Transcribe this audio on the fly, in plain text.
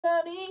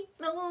Nobody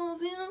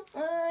knows you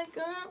like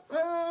I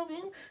love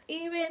you,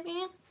 even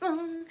if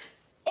every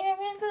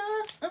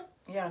time.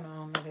 Y'all know I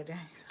don't know that dang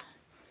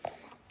song.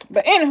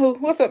 But anywho,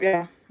 what's up,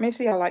 y'all? Make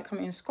sure y'all like,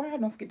 comment, and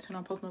subscribe. Don't forget to turn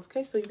on post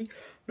notifications so you be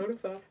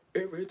notified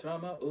every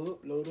time I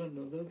upload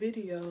another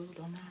video.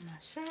 Don't mind my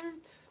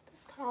shirts.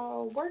 It's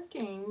called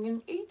Working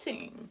and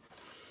Eating.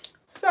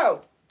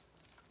 So,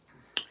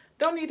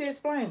 don't need to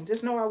explain.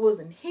 Just know I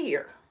wasn't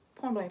here.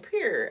 Point blank,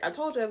 period. I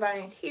told you if I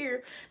ain't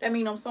here, that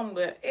means I'm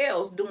somewhere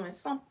else doing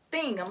something.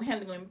 I'm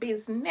handling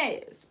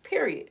business,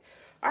 period.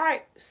 All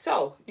right,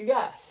 so, you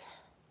guys,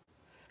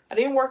 I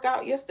didn't work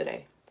out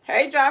yesterday.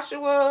 Hey,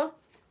 Joshua.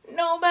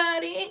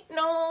 Nobody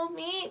knows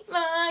me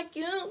like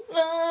you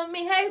love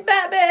me. Hey,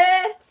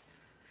 baby.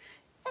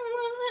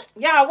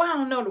 Y'all, I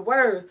don't know the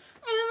words.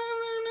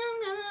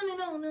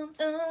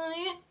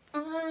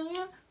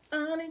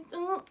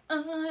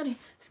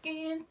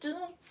 Skin to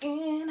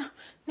skin.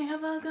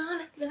 Never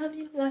gonna love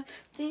you like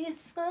this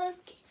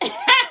again.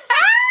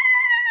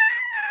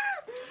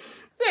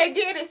 Say,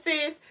 get it,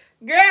 sis.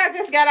 Girl, I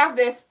just got off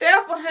that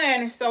stepper,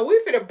 honey. So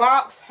we for the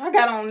box. I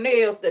got on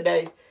nails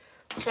today.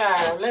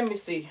 Child, let me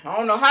see. I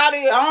don't know how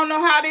they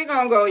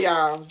gonna go,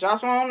 y'all.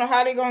 Joshua, I don't know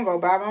how they gonna go.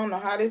 Bobby, I don't know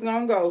how this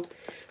gonna go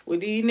with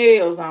these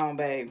nails on,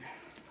 baby.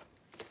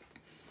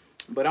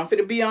 But I'm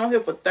finna be on here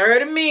for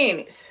 30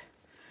 minutes.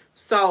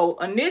 So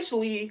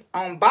initially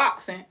on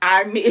boxing,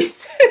 I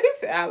missed.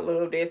 I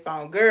love that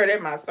song. Girl,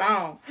 that's my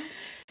song.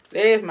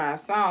 That's my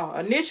song.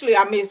 Initially,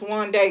 I missed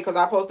one day because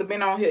I supposed to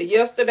been on here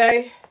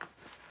yesterday.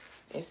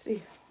 Let's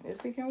see.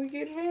 Can we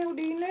get it in with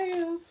these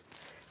nails?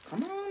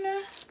 Come on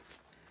now.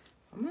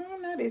 Come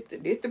on now.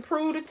 This to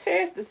prove the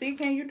test. To see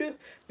can you do.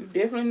 You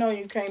definitely know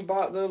you can't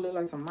box. Girl, look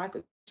like some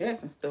Michael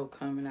Jackson stuff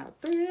coming out.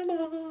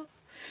 Thriller.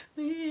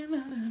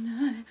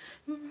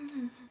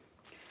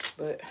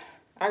 But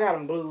I got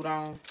them glued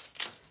on.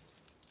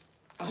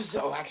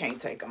 So I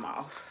can't take them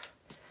off.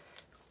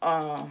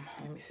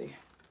 Let me see.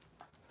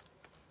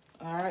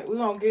 All right, we're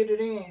gonna get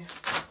it in.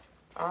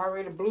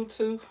 Already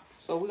Bluetooth,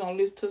 so we're gonna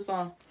listen to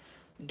some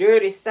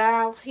Dirty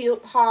South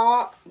hip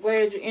hop.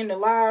 Glad you're in the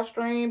live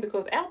stream,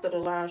 because after the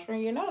live stream,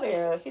 you know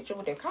they'll hit you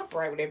with that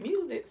copyright with that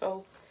music.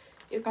 So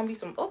it's gonna be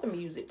some other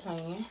music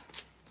playing.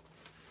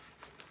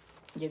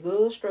 You're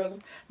good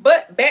struggling.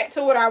 But back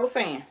to what I was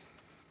saying.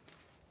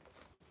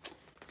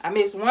 I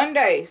missed one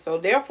day, so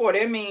therefore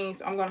that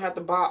means I'm gonna have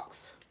to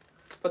box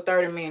for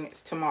 30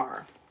 minutes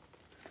tomorrow.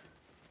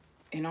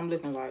 And I'm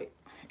looking like,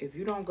 if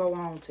you don't go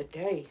on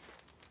today,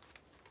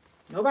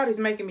 nobody's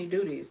making me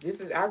do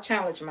this. I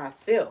challenge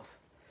myself.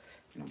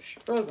 And I'm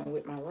struggling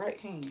with my right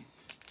hand.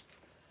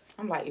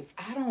 I'm like, if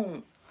I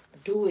don't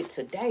do it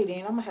today,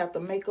 then I'm gonna have to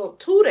make up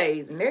 2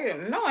 days.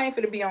 And no, I ain't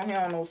finna be on here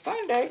on no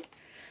Sunday.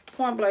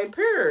 Point blank,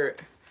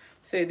 period.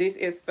 Said this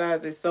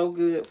exercise is so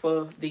good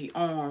for the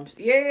arms.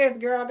 Yes,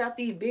 girl, I got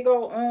these big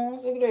old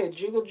arms. Look at that.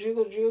 Jiggle,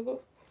 jiggle,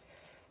 jiggle.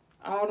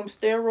 All them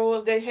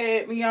steroids they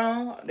had me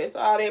on. That's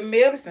all that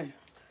medicine.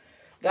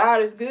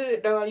 God is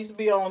good, though. I used to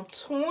be on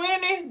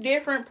 20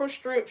 different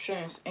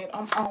prescriptions. And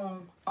I'm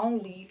on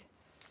only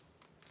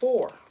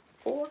 4.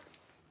 4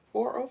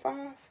 or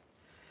 5?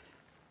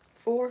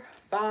 4,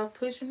 5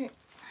 pushing it.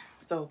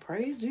 So,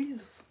 praise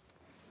Jesus.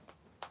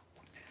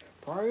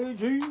 Praise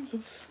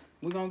Jesus.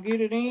 We're going to get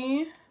it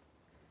in.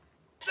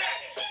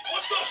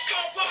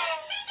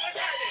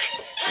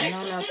 And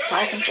I'm not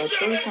talking for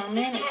 3-some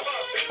minutes.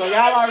 So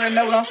y'all already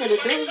know what I'm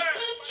finna do.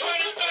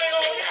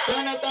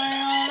 Turn that thing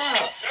on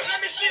up.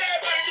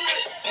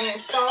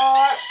 And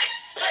start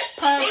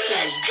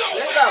punching.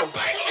 Let's go.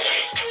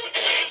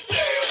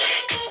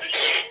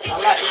 I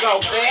like to go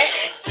back.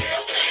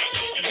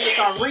 Get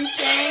some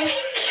reaching.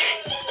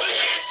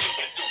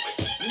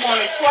 You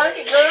want to twerk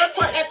it, girl?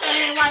 Twerk that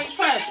thing while you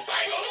punch it.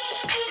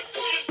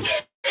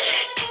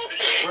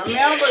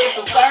 Remember, it's a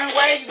certain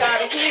way you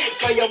gotta hit it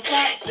for your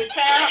punch to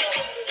count.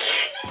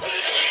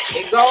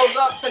 It goes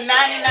up to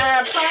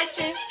 99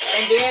 punches,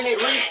 and then it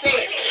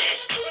resets.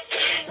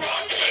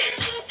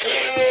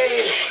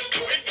 Hey.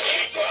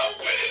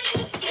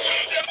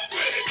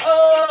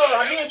 Oh, I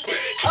missed it.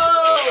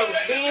 Oh,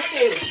 being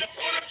silly.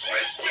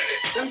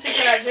 Let me see,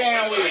 can I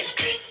jam with it?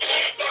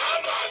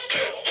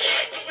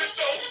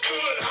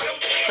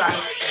 Trying to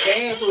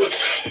dance with it.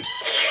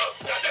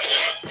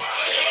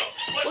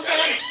 What's up?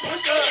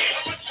 What's up?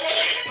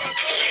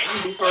 I'm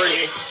be for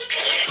real.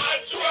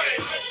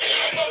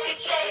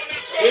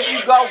 If you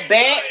go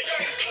back,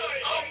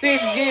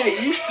 sis, get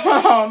it. You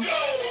some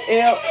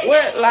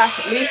what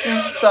like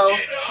listen, so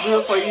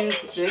good for you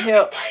to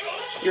help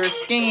your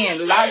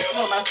skin. Life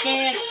for my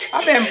skin.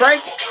 I've been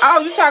breaking.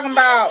 Oh, you talking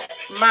about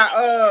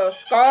my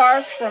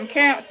scars from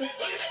cancer?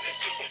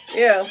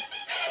 Yeah.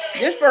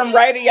 Just from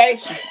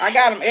radiation. I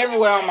got them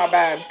everywhere on my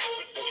body.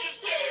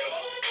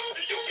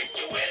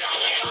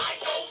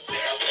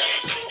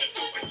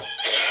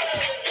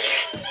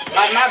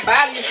 Like my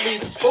body used to be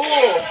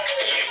full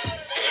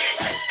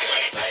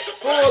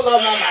of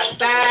them on my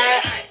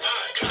side,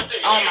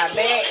 on my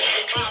back.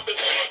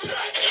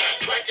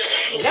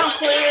 It don't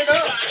clear it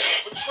up.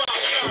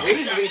 It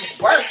used to be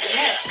worse than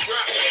that.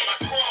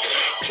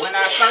 When I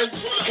I first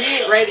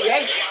did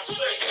radiation.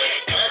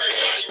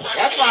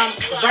 That's why I'm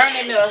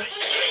burning the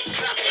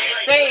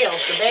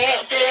cells, the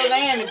bad cells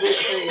and the good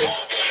cells.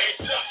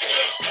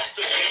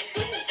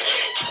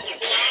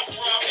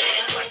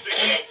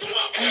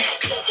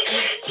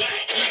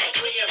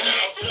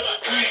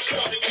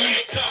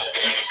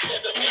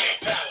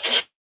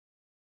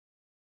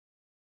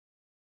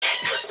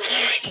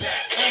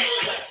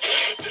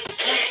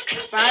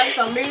 Find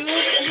some music,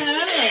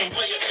 honey.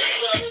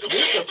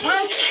 Get the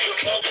punch.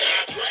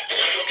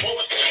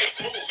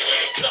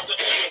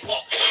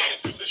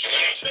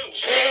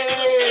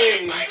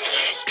 Hey,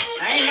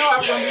 I ain't know I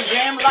was gonna be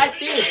jammed like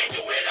this.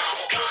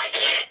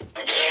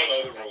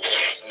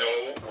 No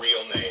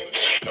real name,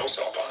 no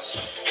cell phones.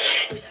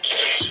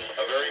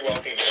 A very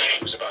wealthy man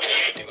who's about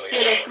 $50 million.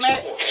 Hear that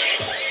smack?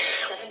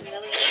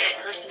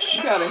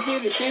 You gotta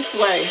hit it this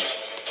way.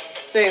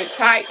 Say it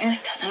tighten.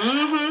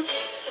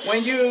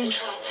 When you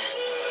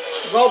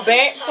go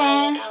back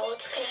some,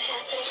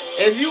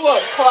 if you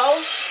up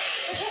close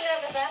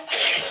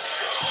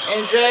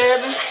and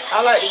jabbing,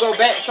 I like to go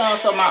back some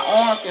so my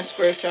arm can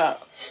stretch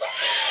out.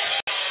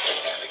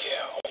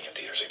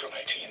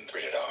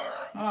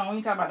 Hold on, we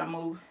ain't talking about the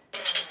movie.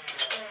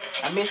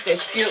 I missed that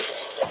skip.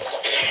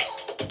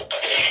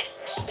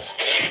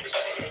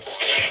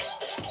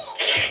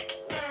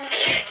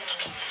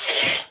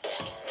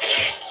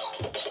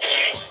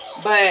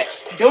 But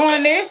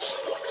doing this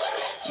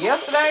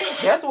yesterday,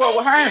 that's what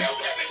was hurting.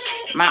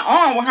 My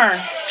arm was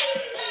hurting.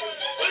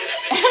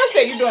 I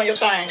said, you doing your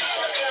thing.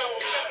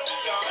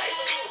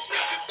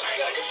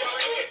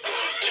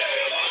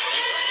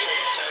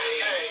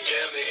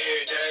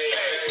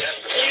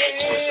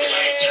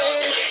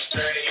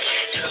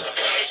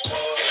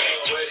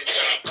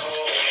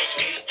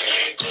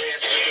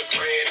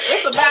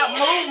 It's about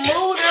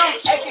move them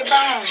aching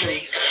bones.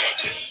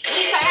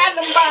 We tired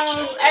them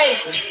bones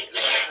aching.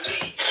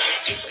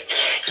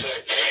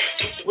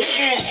 We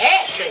been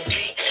active.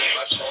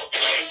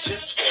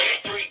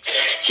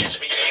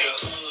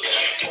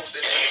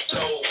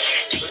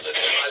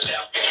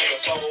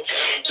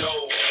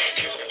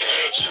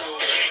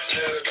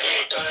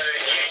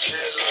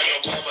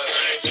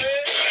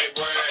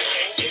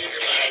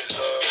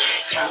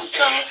 I'm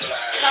so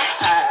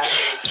tired.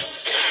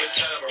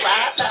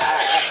 Right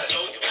back.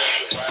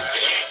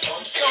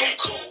 I'm so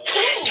cool.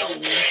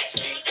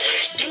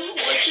 Do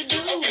what you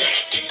do.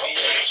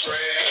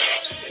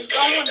 It's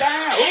going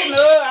down. Oh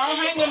no, I don't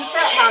hang in the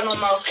trap house no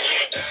more.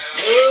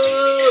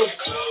 Ooh,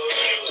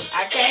 I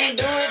can't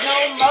do it no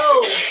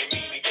more.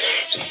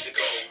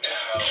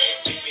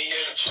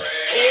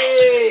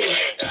 Hey,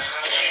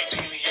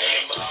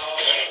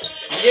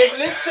 just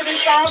listen to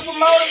this song for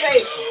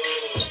motivation.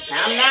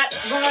 I'm not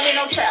going in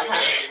no trap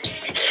house.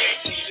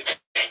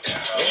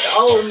 It's the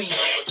old me.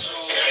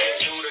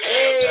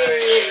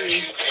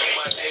 Hey.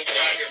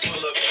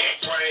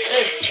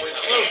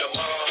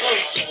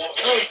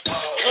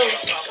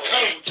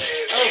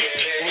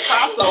 And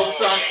crossover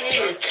some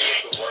serious.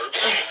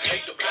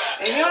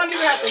 And you don't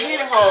even have to hit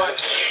it hard.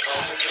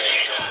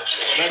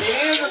 But it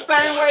is the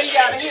same way you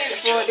gotta hit it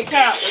for it to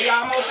count. We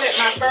almost hit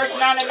my first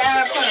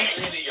 99 punch.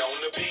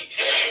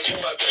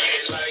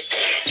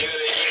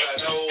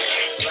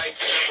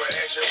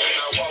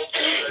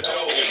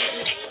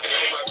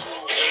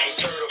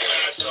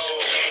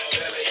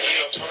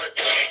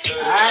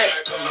 Alright,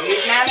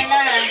 hit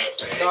 99.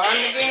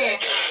 Starting again.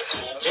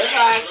 That's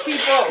how I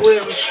keep up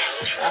with them.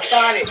 I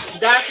started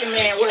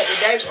documenting what the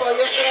day before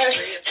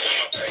yesterday.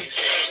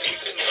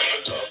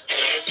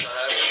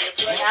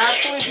 And I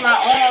switch my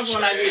arms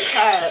when I get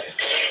tired.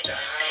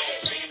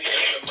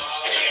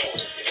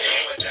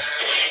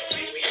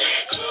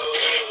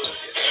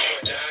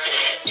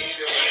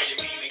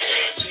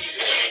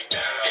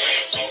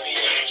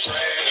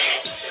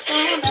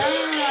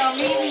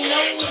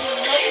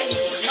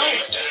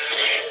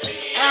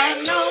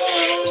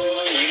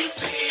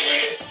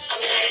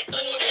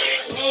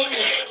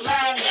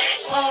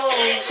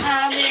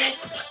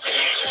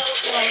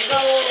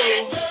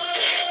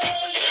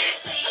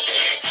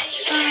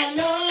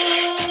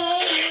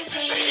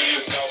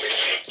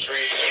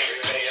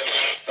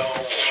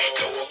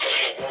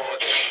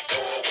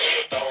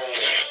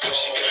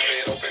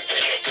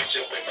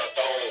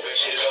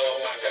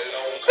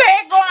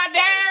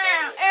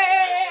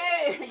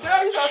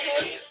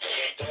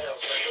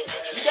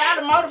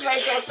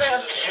 Motivate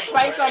yourself and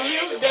play some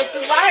music that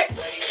you like,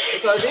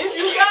 because if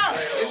you don't,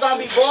 it's gonna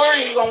be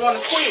boring. You're gonna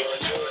want to quit.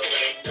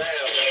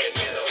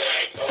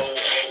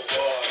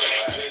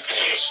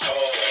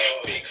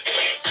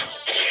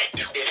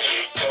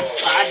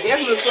 So I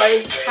definitely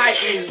play hype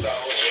music.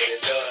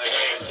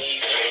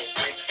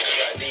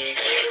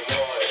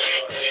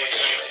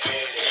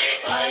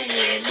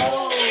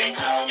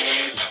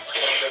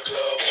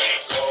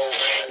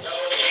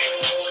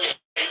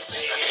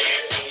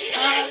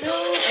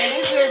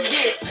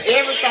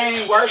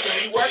 Everything working.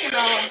 You working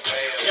on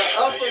your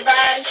upper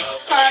body,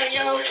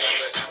 cardio,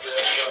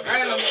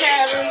 bringing them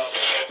calories,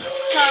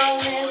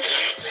 toning.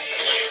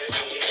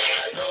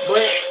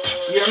 But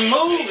you're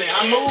moving.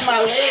 I move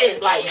my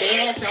legs like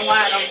dancing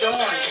while I'm doing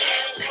it.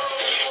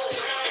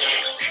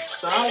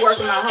 So I'm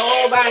working my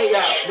whole body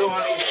out, doing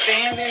it,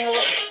 standing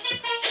up.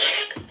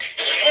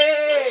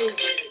 Hey.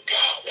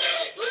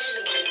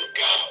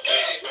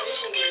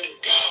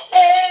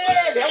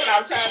 Hey, that's what I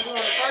was trying to do on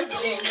the first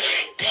beginning.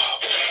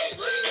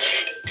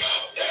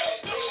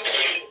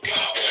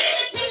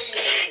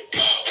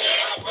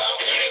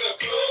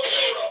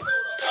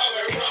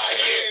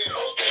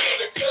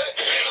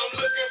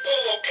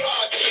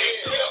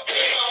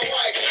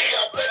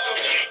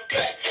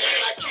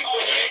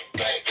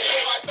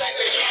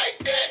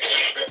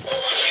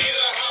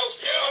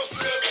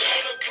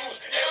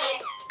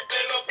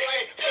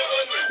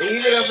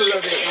 Speed it up a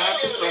little bit, not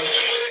too slow.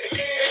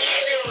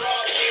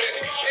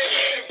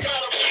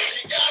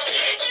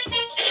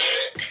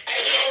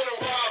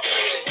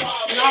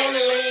 I want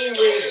to lean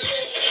with it.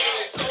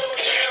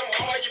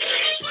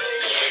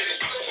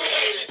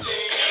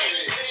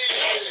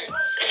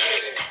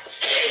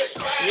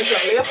 You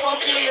can lift up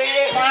your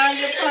leg while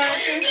you're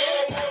punching.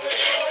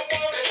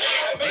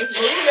 Just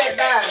move that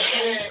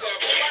body.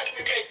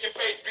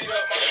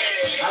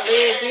 My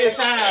legs here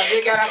time.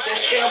 They got off that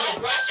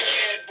stepper.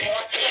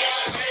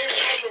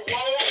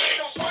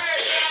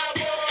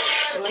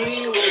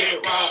 Lean with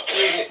it, rock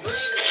with it.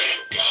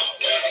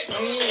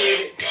 Lean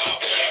with it.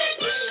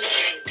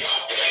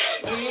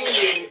 Lean with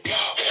it.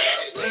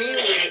 Lean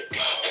with it.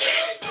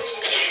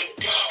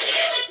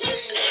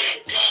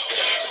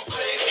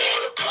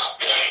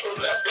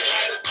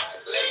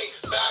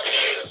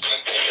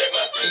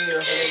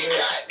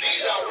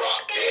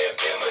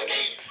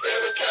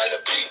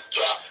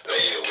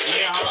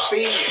 Yeah, I'm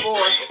speed for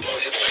it.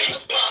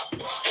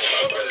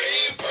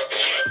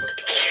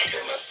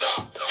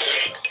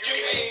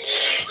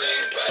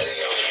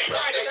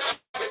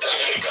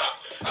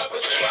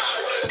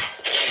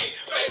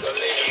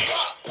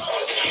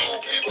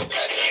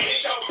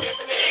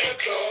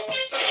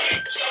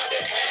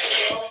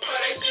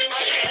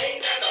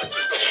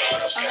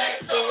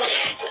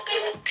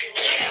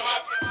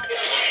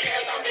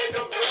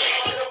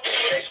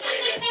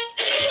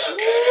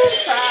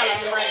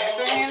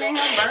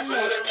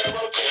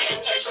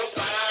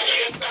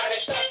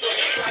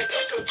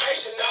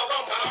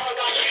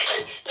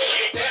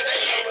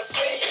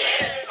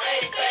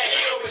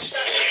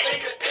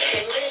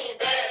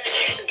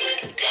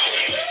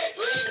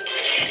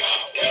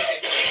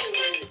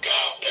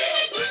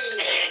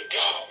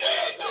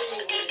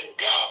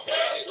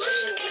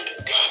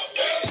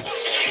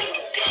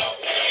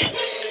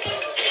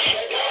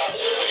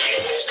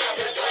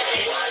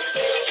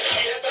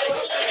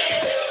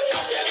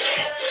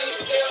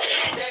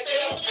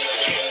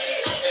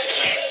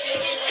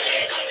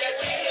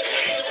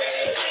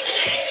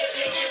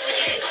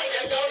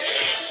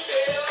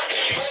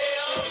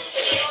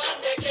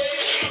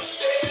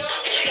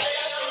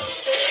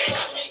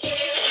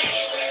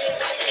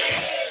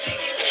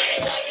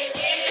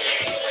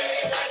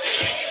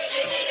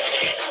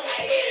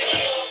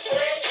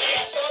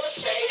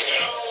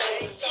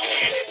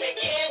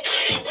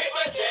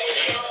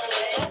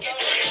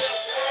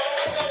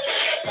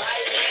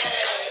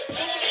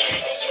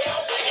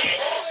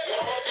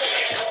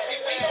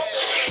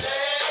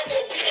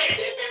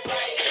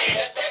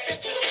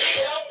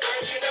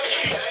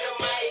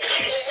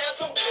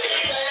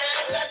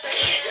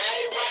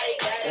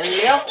 The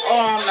left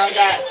arm I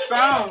got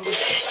strong.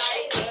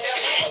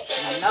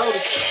 I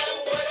noticed it.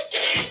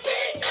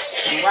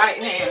 I'm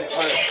right-handed,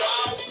 but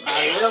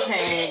my left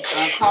hand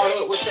I'm caught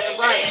up with that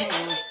right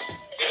hand.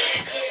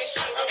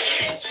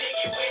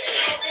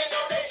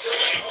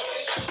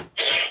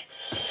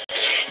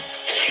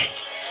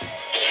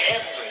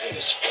 Everything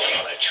is fun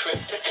on a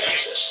trip to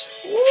Texas.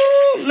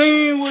 Woo!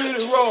 Lean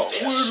with it, rock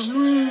with it,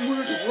 lean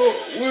with it,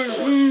 rock with it,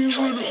 lean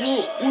with it,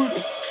 rock with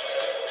it.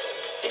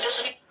 It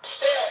doesn't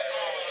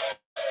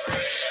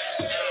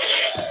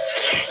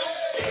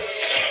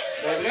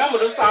Remember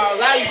the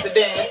songs I used to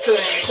dance to in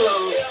the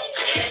club?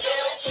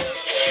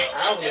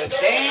 I was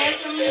just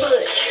dancing,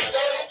 but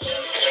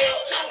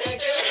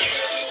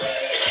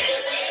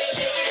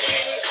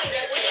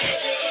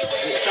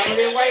get some of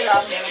that weight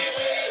off me.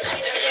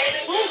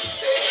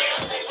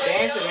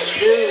 Dancing is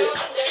good.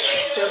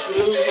 Help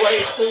you lose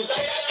weight too.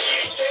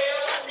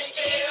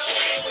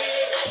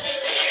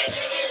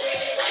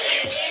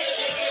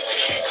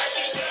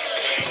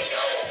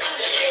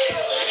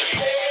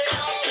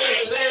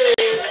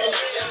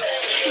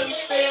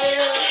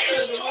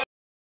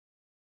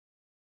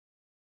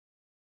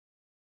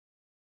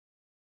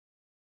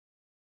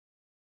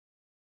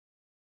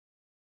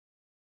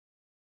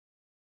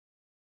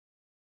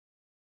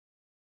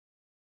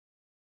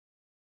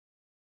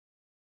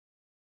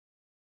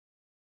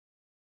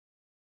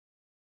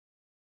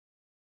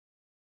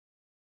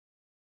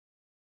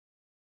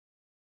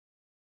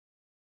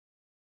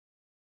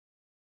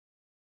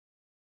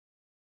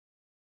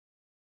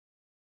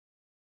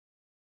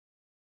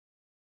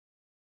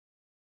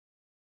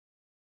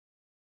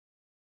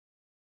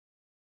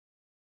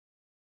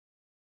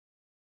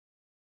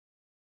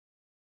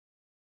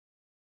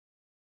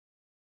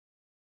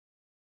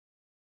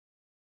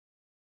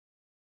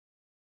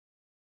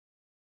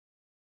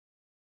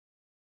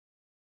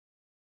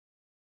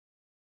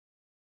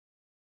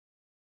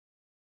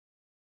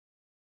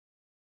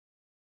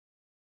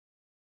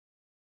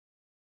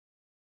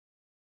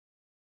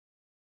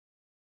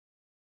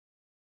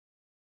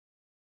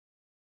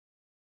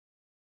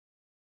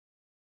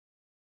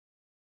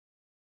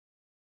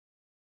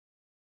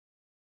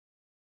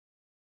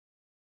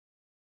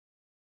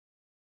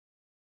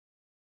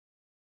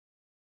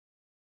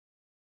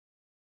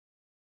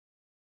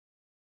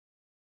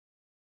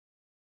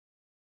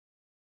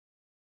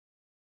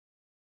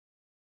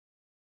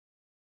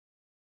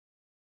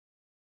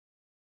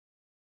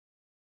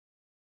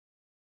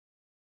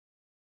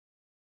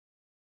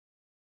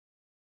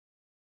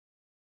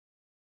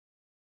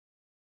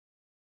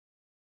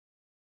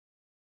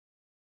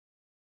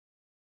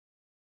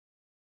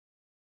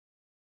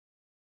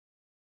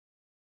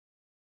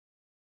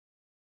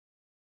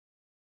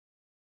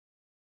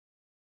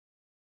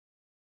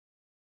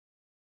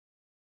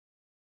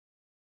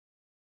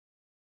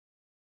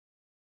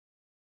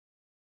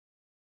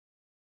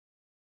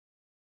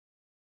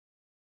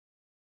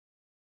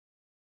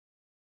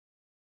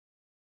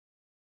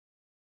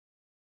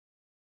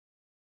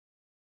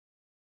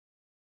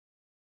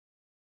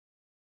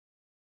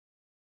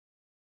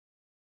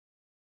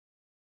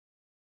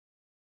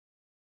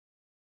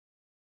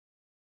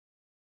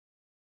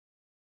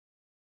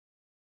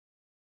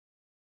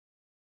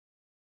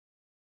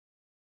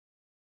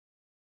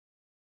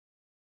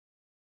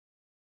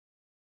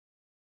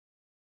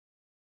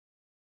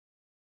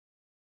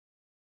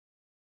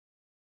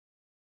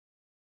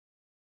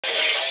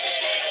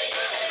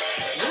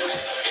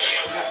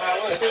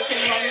 what,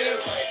 15 more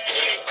minutes?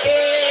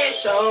 Yeah,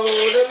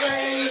 shoulder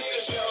length.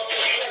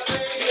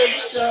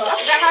 I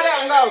forgot how that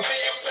one goes.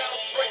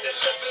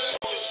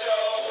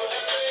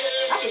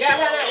 I forgot how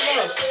that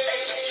one goes.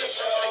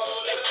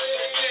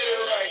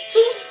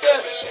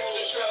 Two-step.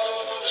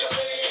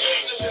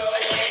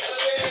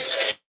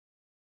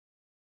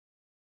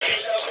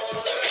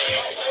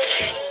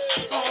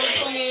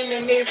 I'm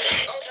cleaning this.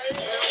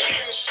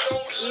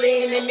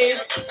 Leaning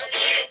this.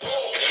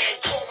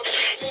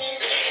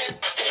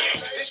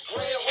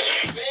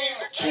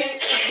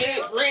 Can't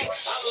get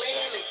rich.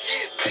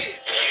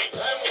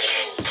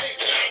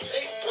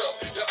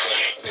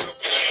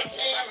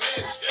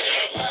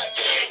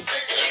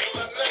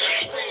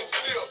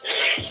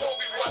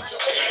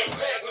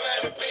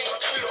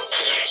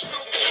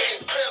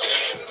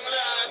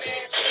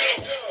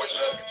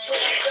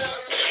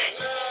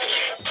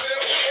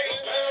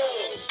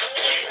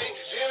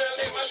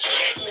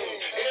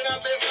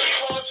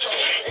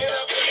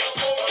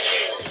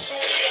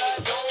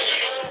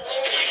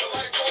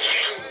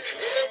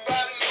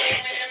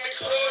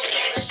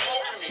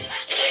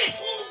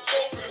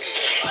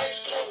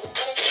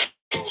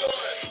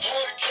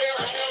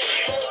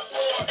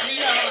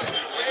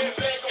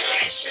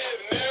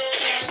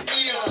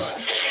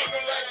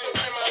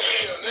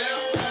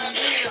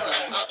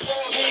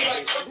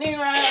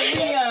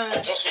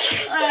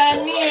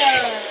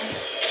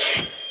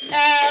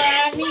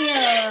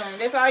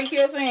 That's all you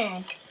kept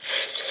saying.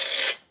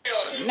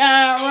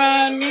 Now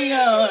run me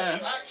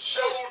on.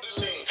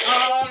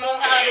 I don't know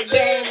how to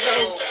dance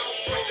though.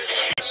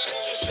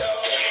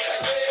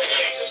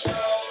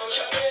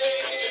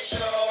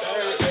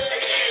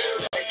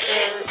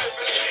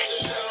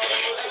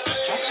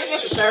 I think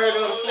that's the third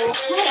or the fourth.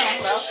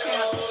 I lost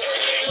count.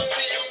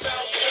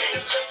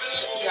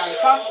 You gotta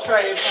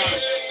concentrate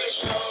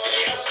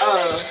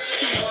on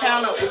keep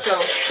count up with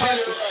your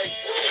punches.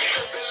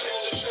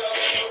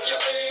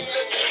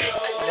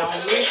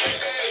 Don't miss it.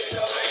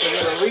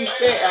 It'll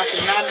reset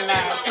after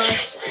 99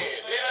 punches.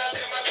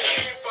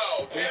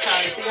 You're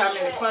trying to see how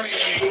many punches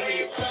you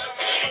did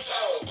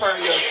per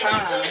your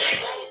time.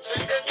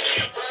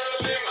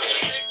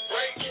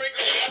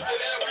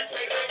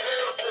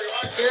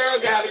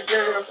 Girl got a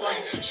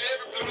girlfriend.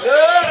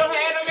 Girl don't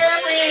have no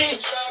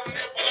girlfriends.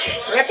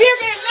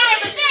 Rebuke his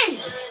name of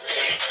Jesus.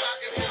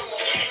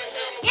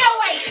 Your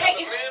way,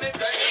 Satan.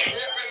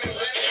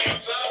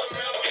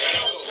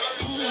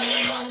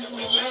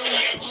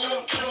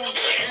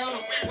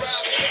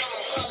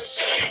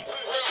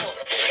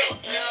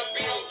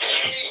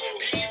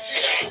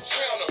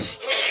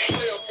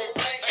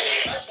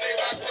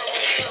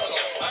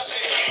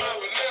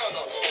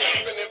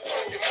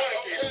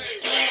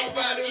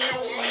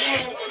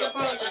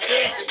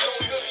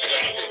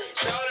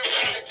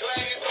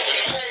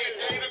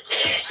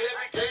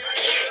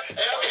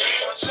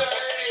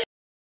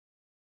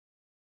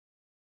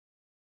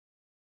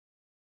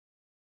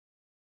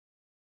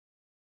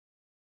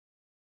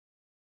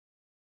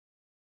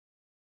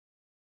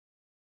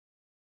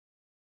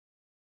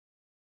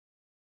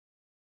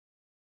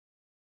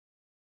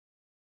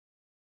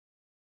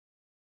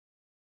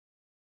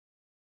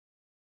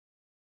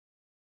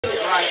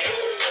 Right.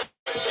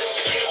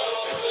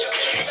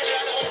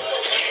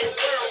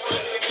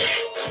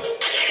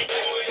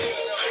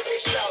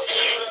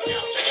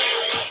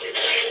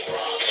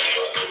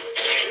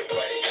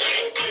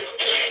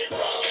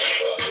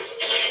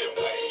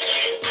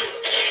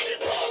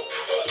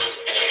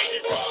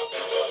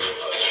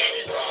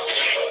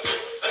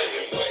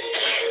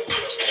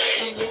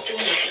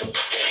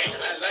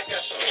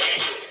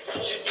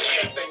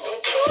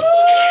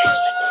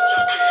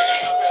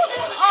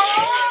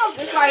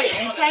 It's like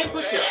you can't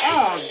put your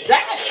arms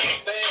down.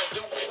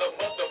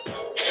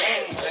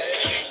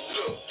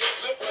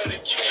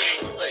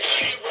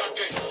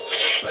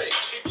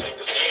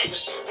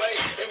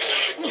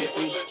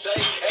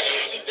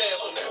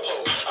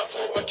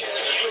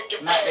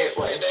 Not that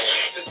way.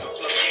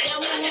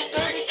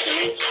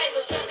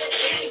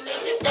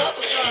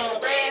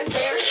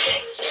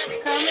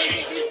 Come and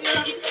get this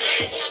young.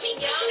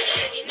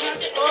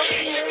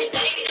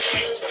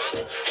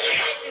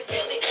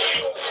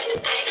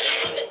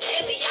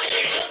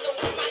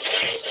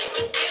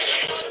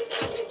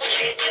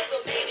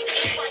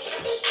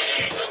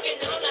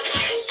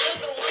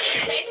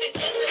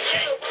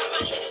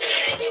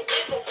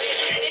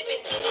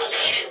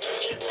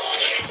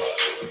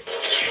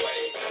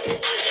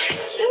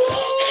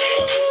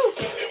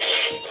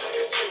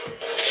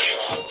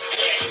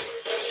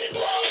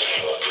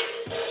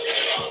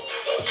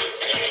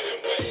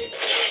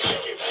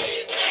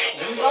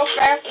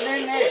 Faster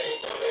than that.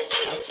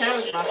 I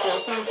challenge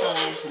myself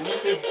sometimes. Let me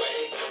see.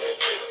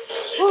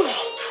 Whew.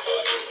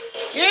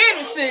 Get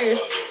it,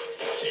 sis.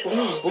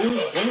 Boom, boom,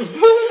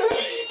 boom.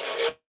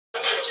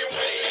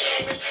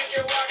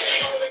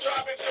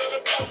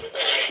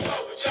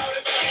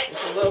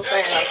 It's a little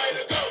fast.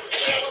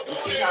 You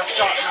see how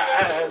sharp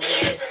my eyes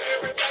is.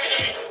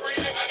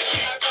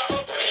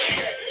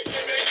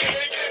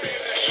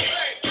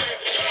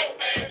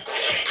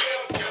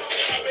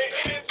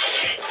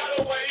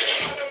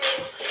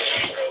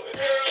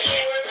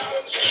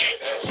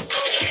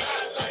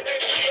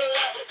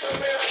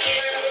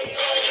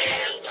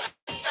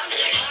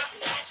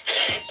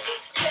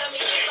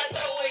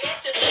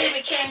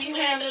 baby, can you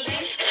handle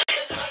this?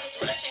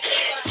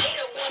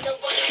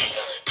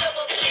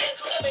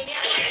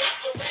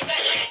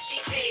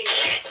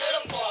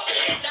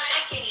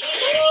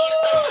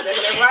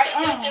 Right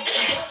on.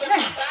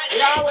 Dang,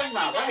 it always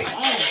not right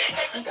on.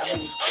 I think I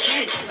mean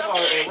too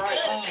hard at right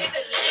on.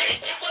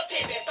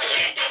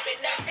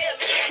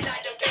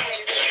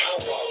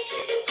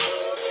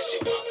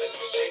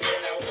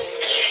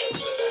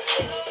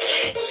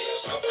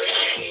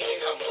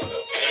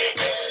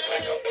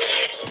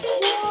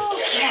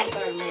 Come on,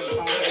 30 minutes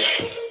on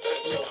here.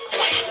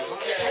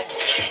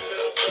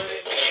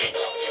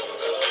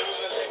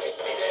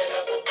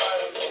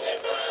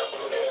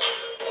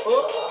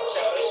 Oh,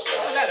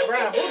 I got the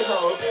brown booty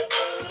hole.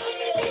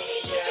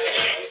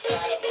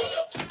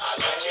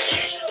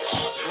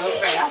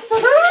 Real fast.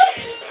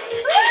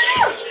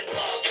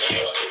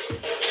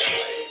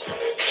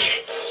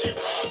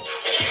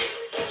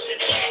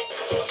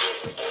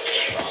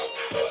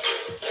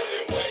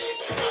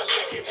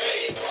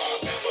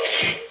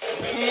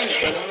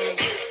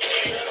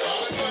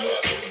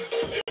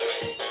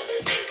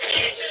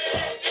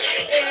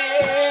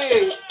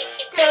 Hey,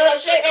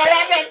 good shit.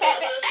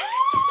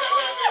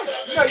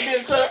 You know you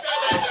did the club.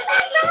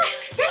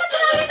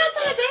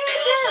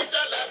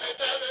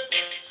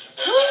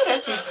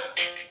 That's it.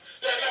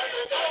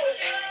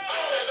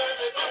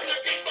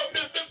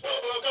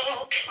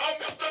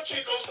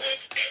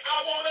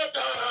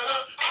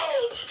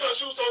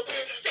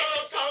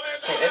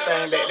 Take that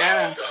thing back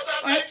down.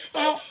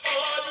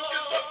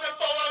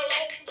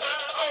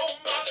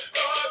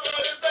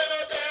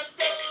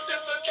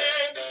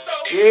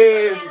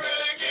 Yes.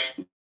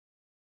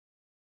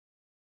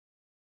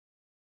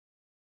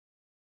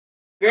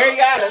 Girl, you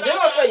gotta do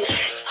it for you.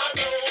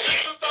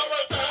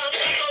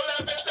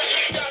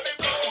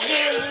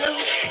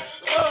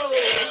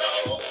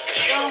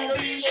 Don't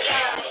be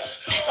shy,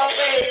 oh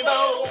baby.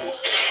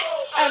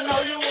 I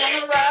know you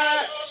wanna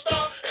ride.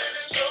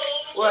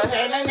 What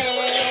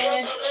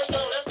happening?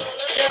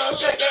 Girl,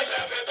 shake it.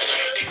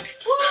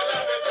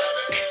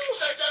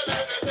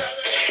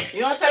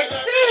 You don't take it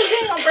serious, you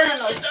ain't gonna burn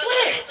no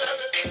sweat.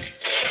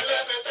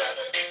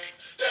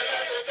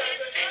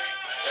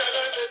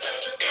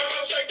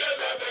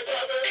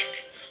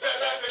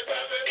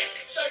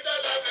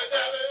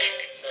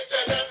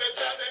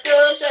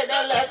 Girl, shake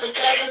that left and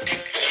tap.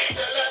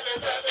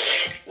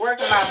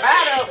 Working my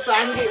body up so I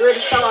can get ready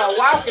to start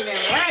walking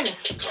and running.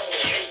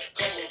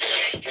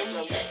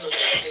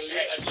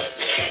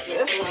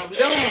 That's what I'm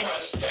doing.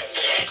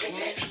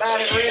 Get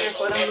body ready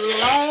for them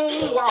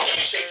long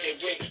walks.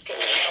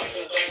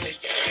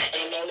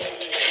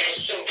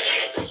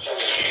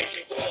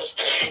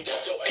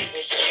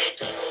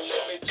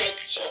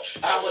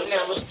 I would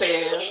never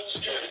tell.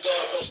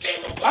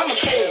 I'ma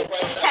tell.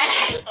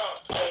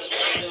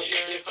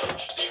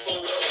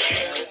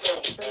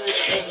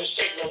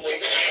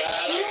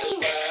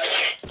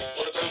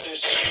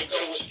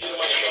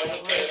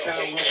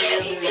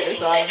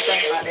 That's all I'm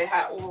thinking about, that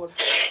hot water.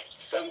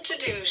 Some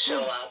to-do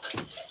show up.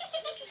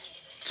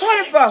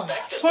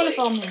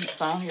 24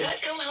 minutes on here.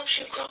 That helps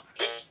you grow.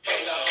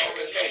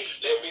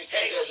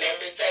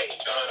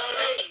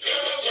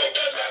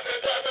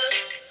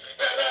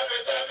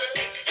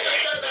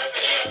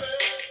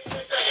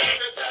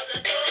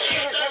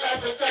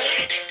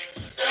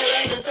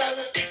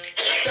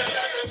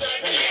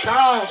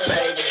 Songs,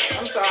 baby.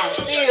 Them songs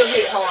still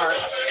hit hard.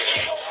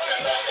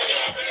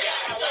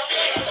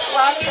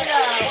 Walk it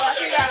out,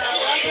 walk it out,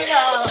 walk it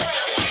out.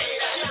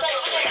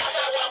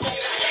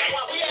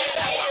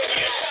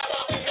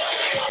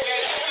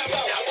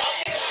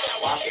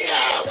 Walk it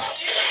out.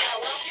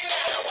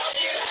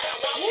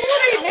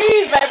 What do you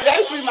need, baby?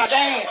 They sweet my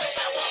dance.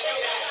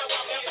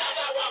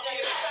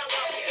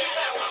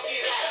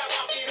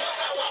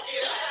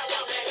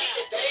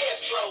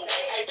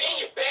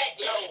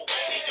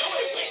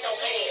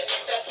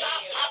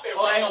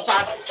 Oh, I ain't gonna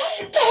pop it.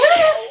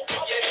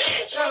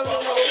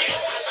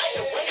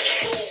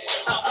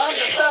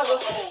 Undercover.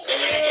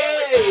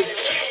 Hey.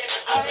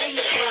 I ain't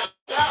gonna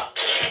drop.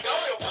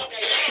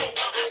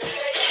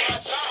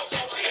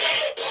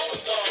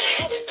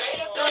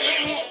 Don't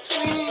get me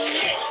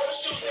twins.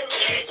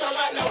 So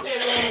I know they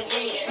won't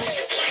win.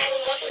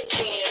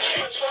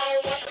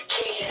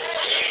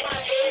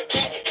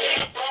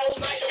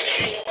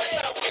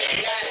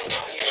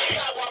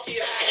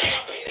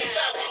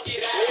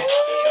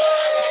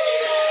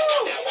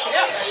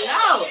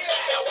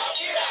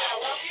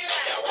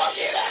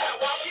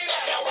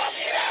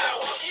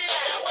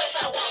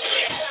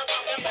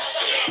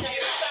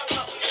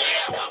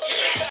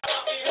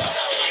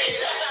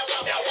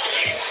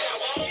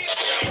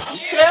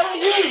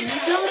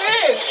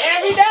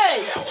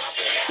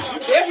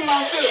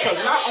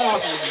 Because my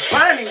arms was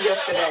burning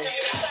yesterday.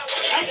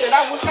 I said,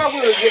 I wish I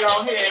would get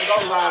on here and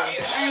go live.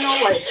 Ain't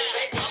no way.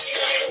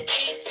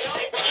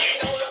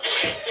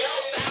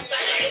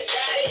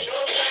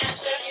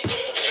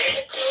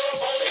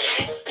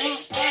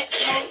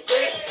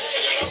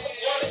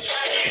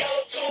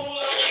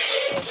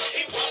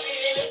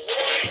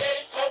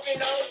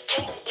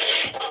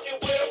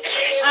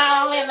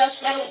 All in the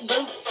snow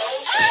boots.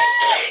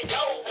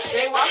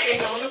 They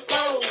walking on the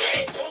floor.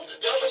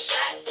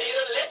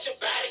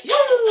 Woo!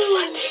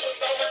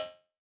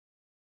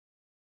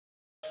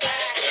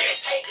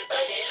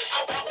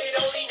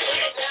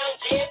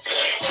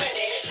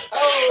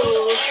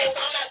 Oh.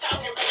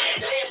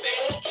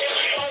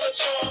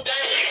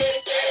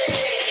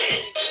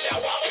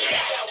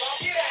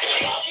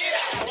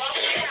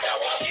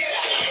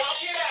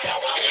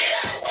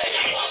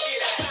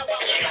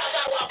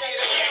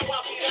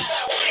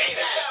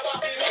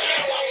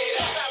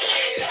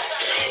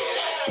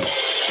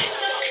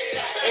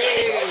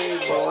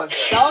 Hey, boy.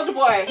 Soldier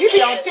Boy, he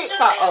be on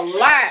TikTok a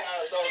lot.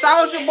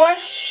 Soldier Boy,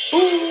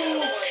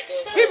 ooh,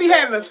 he be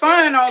having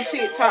fun on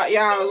TikTok,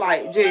 y'all,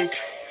 like just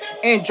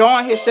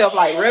enjoying himself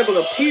like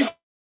regular people.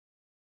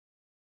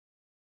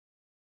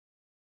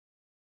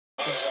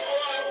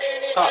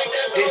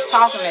 Just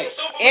talking to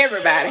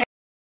everybody.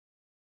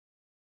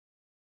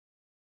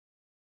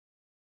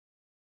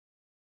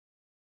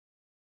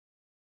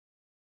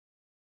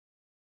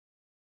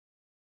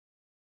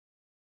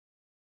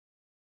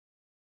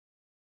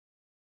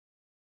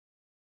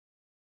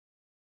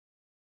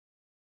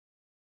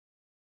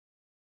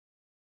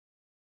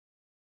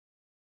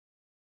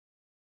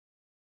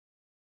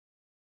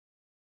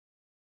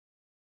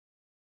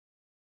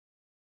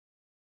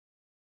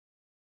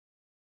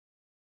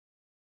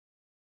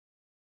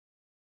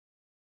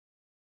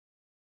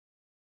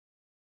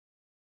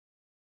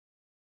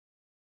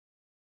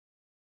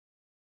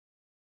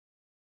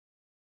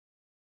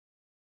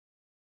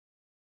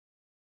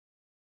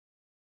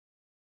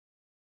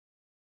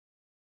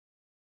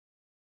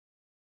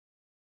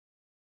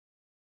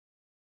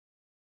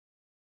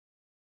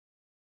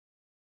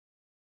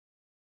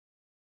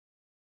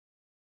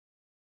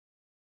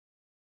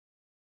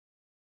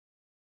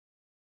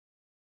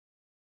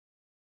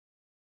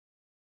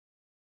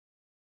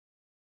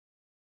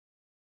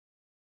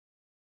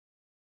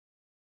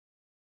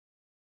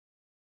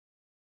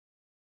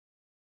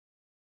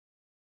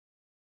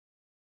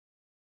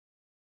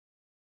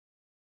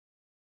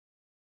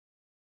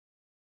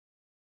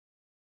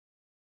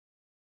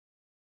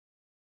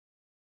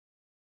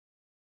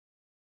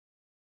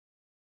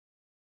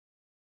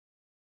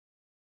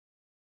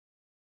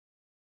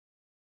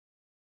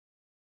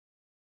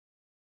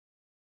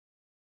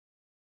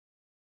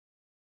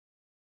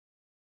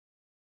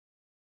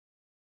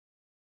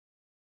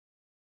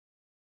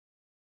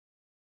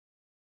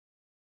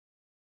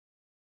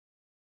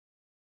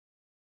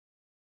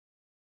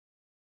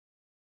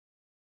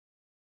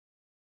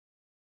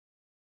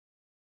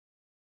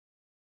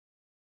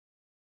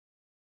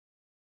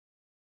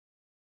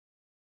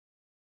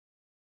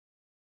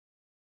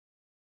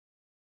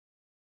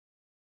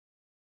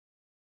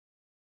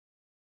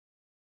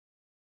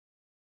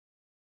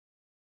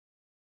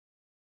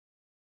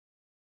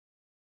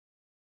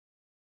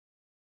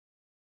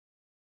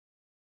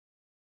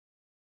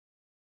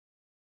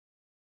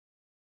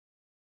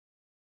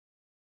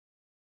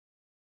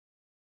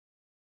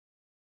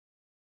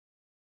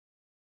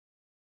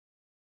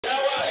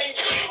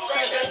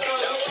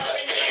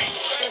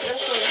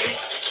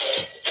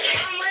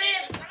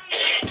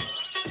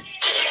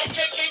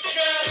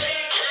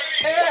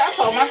 I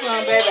told my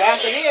son, baby,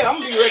 after this, I'm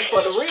gonna be ready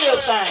for the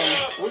real thing.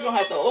 We're gonna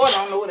have to order.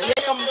 I don't know where the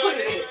heck I'm gonna put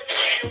it at.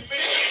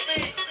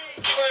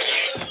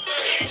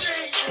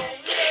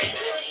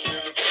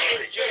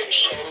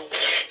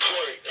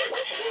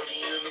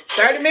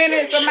 30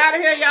 minutes. I'm out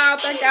of here, y'all.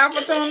 Thank y'all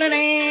for tuning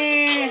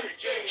in.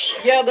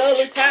 Yeah, the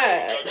other's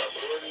tired.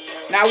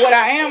 Now, what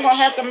I am gonna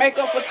have to make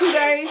up for 2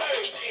 days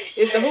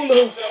is the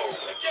hula hoop.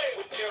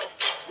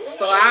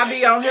 So I'll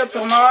be on here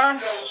tomorrow.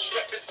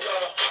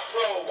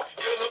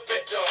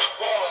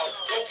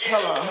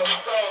 Hold on.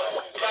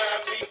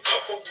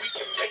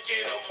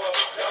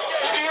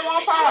 I ain't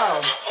won't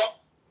pause.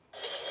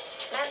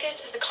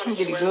 Marcus is a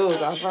Get the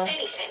goods off, right?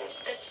 Anything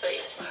that's free.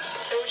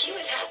 So he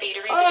was happy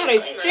to read Oh, they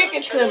stick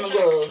it to me,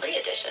 girl. free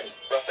edition.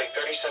 Roughly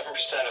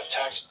 37% of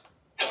tax.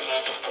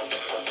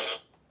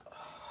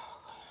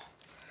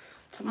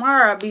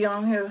 Tomorrow I'll be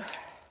on here.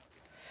 I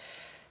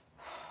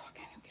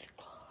can't even get it.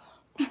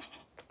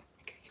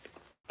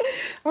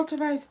 I'm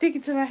somebody stick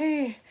it to my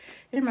head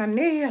and my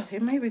nail.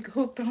 It may be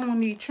hooked on one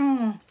of these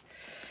charms.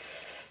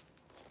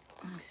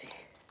 Let me see.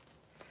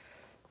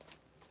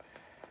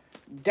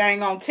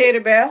 Dang on teddy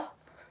bear.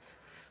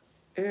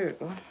 Ew.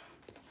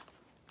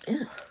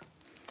 Ew.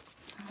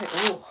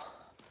 Oh.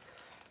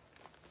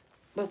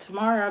 But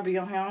tomorrow I'll be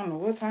on here. I don't know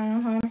what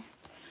time, honey.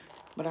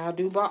 But I'll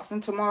do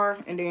boxing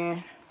tomorrow and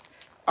then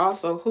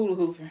also hula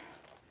hooping.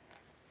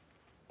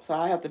 So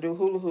I have to do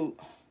hula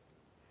hoop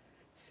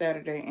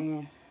Saturday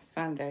and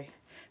Sunday.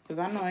 Because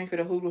I know I ain't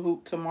finna hula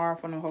hoop tomorrow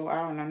for the whole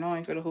hour. And I know I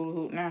ain't finna hula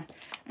hoop now.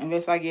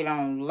 Unless I get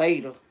on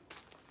later.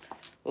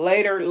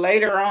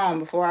 Later on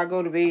before I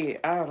go to bed.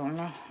 I don't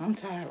know. I'm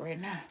tired right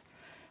now.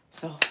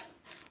 So,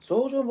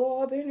 Soldier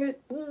Boy, been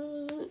it.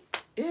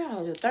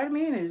 Yeah, 30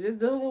 minutes. Just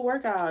do a little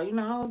workout. You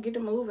know, get the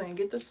moving,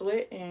 get the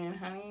sweat, and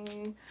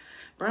honey,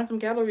 burn some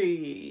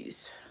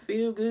calories.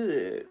 Feel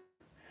good.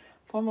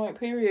 Point blank,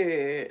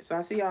 period. So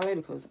I'll see y'all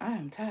later because I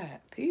am tired.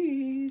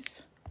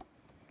 Peace.